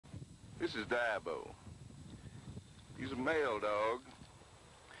This is Dibo. He's a male dog.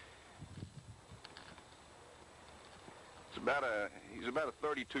 He's about a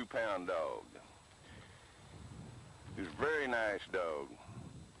 32-pound dog. He's a very nice dog.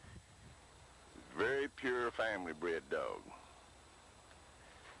 Very pure family bred dog.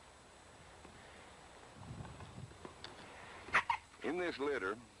 In this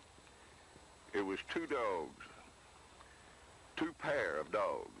litter, it was two dogs, two pair of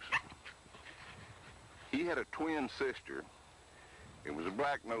dogs. He had a twin sister. It was a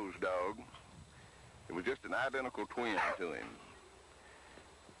black-nosed dog. It was just an identical twin to him.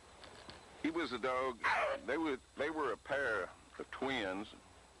 He was a dog, they were a pair of twins.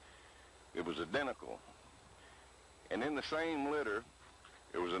 It was identical. And in the same litter,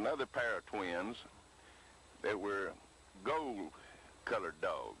 there was another pair of twins that were gold-colored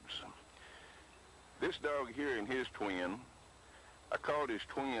dogs. This dog here and his twin, I called his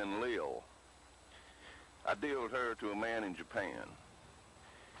twin Lil. I dealed her to a man in Japan.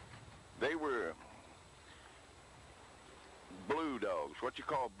 They were blue dogs, what you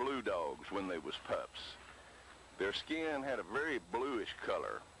call blue dogs when they was pups. Their skin had a very bluish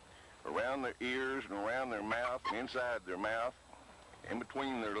color around their ears and around their mouth, and inside their mouth, in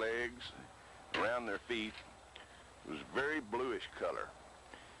between their legs, around their feet. It was very bluish color.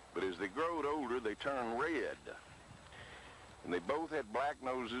 But as they growed older, they turned red. And they both had black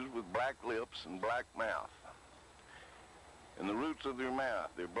noses with black lips and black mouth. And the roots of their mouth,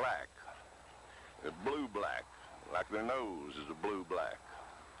 they're black. They're blue-black, like their nose is a blue-black.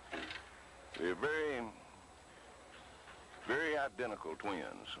 They're very, very identical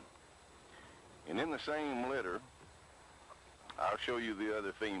twins. And in the same litter, I'll show you the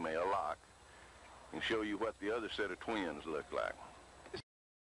other female lock and show you what the other set of twins look like.